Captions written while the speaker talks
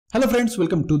Hello friends,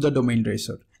 welcome to the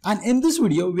DomainRacer, and in this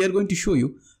video we are going to show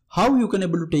you how you can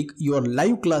able to take your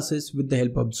live classes with the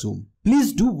help of Zoom.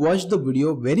 Please do watch the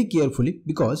video very carefully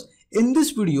because in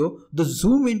this video the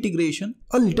Zoom integration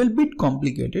a little bit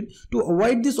complicated. To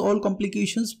avoid this all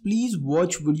complications, please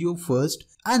watch video first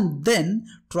and then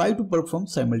try to perform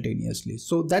simultaneously.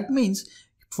 So that means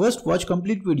first watch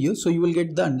complete video so you will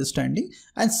get the understanding,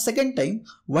 and second time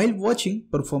while watching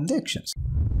perform the actions.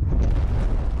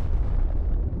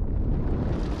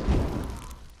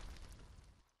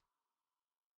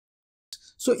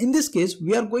 So in this case,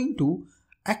 we are going to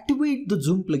activate the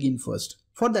Zoom plugin first.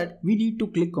 For that, we need to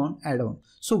click on add-on.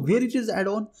 So where it is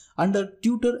add-on, under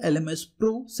Tutor LMS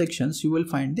Pro sections, you will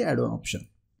find the add-on option.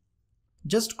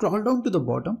 Just scroll down to the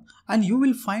bottom and you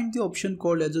will find the option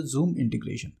called as a Zoom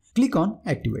integration. Click on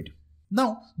activate.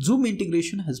 Now Zoom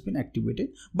integration has been activated,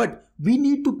 but we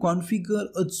need to configure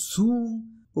a Zoom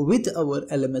with our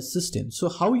LMS system. So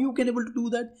how you can able to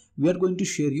do that? We are going to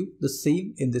share you the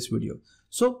same in this video.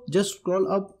 So just scroll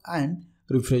up and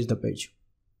refresh the page.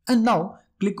 And now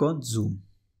click on Zoom.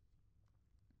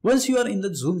 Once you are in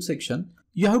the Zoom section,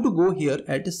 you have to go here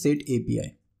at Set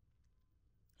API.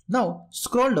 Now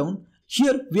scroll down.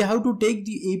 Here we have to take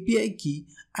the API key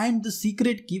and the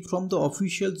secret key from the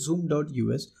official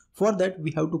zoom.us. For that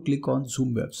we have to click on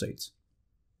Zoom websites.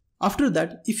 After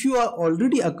that, if you are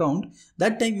already account,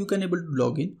 that time you can able to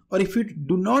log in, or if you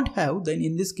do not have, then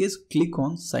in this case click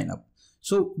on sign up.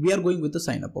 So we are going with the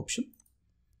sign up option.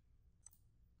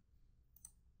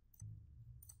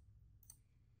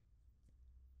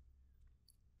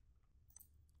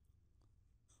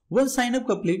 Once sign up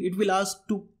complete, it will ask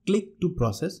to click to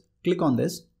process. Click on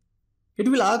this. It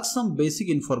will ask some basic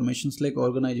informations like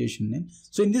organization name.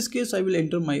 So in this case, I will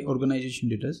enter my organization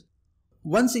details.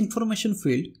 Once information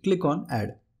filled, click on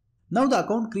add. Now the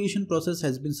account creation process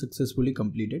has been successfully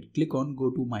completed. Click on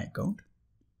go to my account.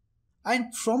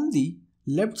 And from the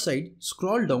left side,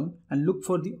 scroll down and look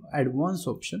for the advanced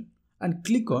option and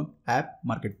click on app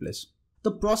marketplace.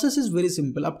 The process is very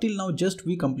simple. Up till now, just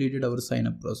we completed our sign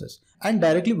up process and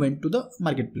directly went to the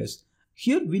marketplace.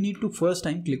 Here we need to first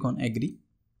time click on agree.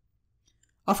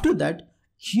 After that,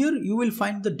 here you will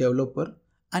find the developer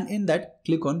and in that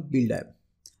click on build app.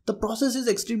 The process is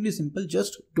extremely simple.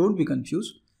 Just don't be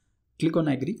confused. Click on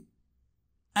agree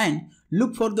and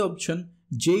look for the option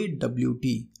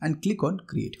JWT and click on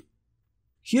create.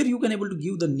 Here you can able to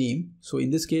give the name. So in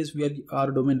this case we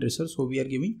are DomainRacer, so we are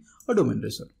giving a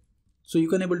DomainRacer. So you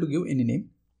can able to give any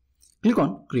name. Click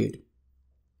on create.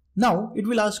 Now it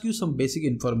will ask you some basic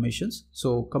informations.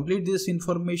 So complete these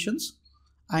informations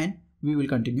and we will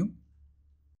continue.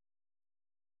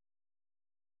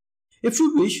 If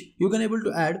you wish, you can able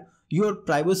to add your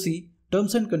privacy,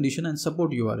 terms and condition and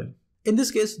support URL. In this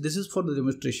case, this is for the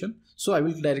demonstration. So I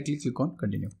will directly click on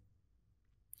continue.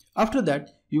 After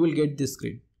that, you will get this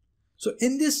screen. So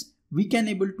in this, we can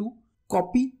able to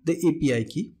copy the API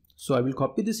key. So I will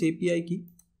copy this API key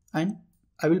and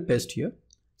I will paste here.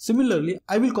 Similarly,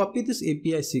 I will copy this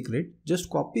API secret. Just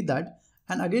copy that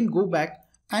and again go back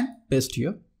and paste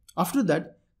here. After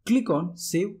that, click on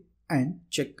save and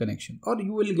check connection, or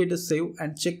you will get a save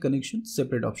and check connection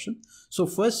separate option. So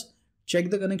first check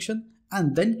the connection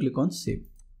and then click on save.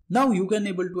 Now you can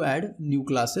able to add new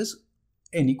classes,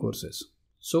 any courses.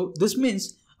 So this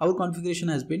means our configuration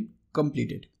has been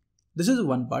completed. This is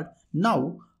one part.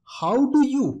 Now how do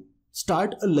you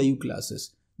start a live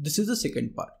classes? This is the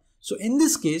second part. So in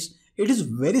this case, it is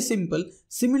very simple.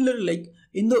 Similar like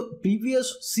in the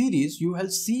previous series, you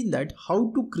have seen that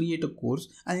how to create a course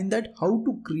and in that how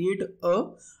to create a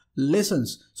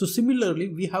lessons. So similarly,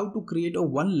 we have to create a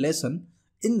one lesson.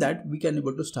 In that we can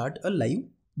able to start a live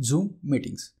Zoom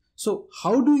meetings. So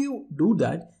how do you do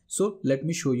that? So let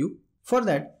me show you. For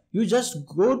that, you just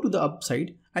go to the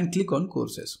upside and click on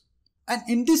courses. And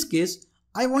in this case,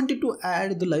 I wanted to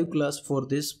add the live class for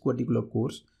this particular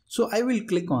course. So I will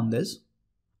click on this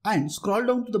and scroll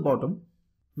down to the bottom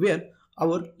where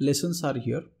our lessons are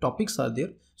here, topics are there.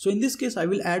 So in this case, I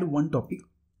will add one topic.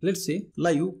 Let's say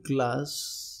live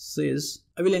classes.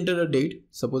 I will enter a date,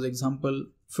 suppose example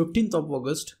 15th of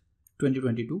August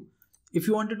 2022. If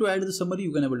you wanted to add the summary,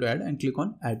 you can able to add and click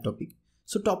on add topic.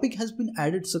 So topic has been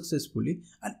added successfully,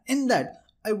 and in that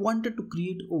I wanted to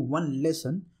create a one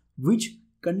lesson which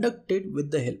conducted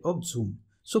with the help of Zoom.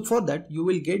 So for that you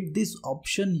will get this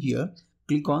option here.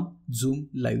 Click on Zoom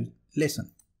live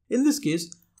lesson. In this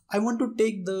case, I want to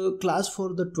take the class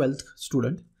for the 12th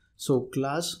student. So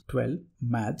class 12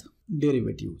 math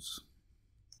derivatives.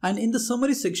 And in the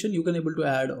summary section, you can able to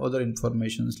add other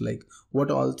informations like what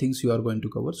all things you are going to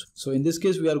cover. So in this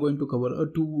case, we are going to cover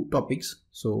 2 topics.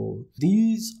 So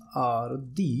these are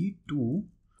the 2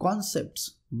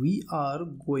 concepts we are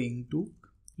going to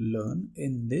learn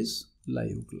in this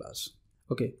live class.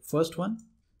 Okay, first one,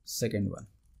 second one.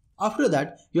 After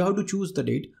that, you have to choose the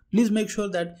date. Please make sure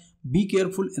that be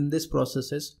careful in this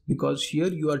processes because here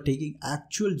you are taking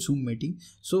actual Zoom meeting.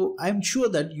 So I'm sure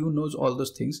that you knows all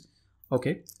those things.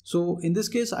 Okay, so in this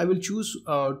case, I will choose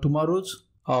tomorrow's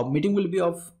meeting will be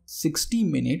of 60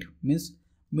 minutes, means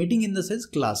meeting in the sense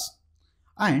class,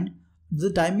 and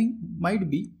the timing might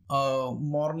be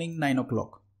morning 9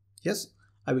 o'clock. Yes,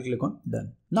 I will click on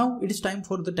done. Now it is time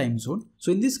for the time zone.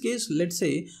 So in this case, let's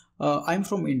say I'm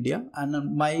from India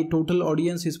and my total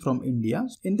audience is from India.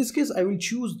 In this case, I will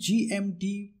choose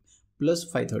GMT plus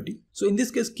 5:30. So in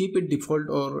this case, keep it default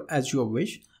or as you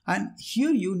wish. And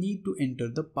here you need to enter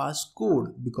the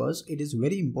passcode because it is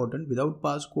very important. Without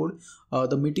passcode,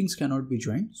 the meetings cannot be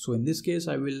joined. So in this case,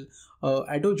 I will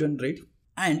auto generate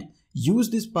and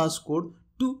use this passcode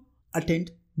to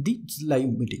attend the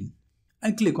live meeting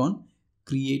and click on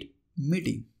create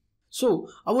meeting. So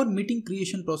our meeting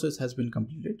creation process has been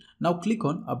completed. Now click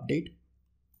on update.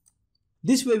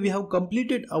 This way we have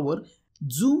completed our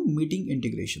Zoom meeting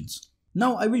integrations.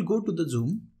 Now I will go to the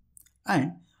Zoom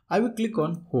and I will click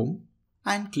on home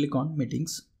and click on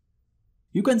meetings.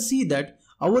 You can see that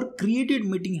our created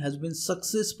meeting has been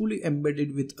successfully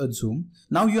embedded with a Zoom.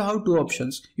 Now you have 2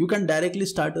 options. You can directly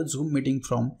start a Zoom meeting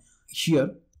from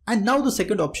here. And now the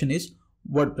second option is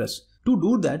WordPress. To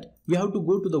do that, we have to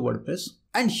go to the WordPress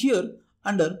and here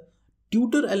under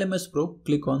Tutor LMS Pro,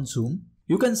 click on Zoom.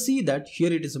 You can see that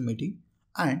here it is a meeting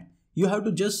and you have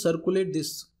to just circulate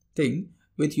this thing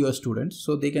with your students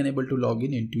so they can able to log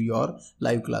in into your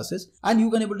live classes and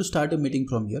you can able to start a meeting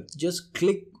from here. Just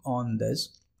click on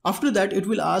this. After that, it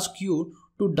will ask you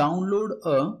to download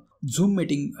a Zoom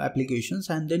meeting applications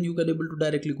and then you can able to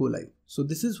directly go live. So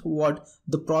this is what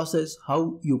the process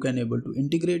how you can able to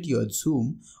integrate your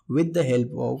Zoom with the help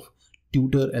of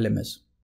Tutor LMS.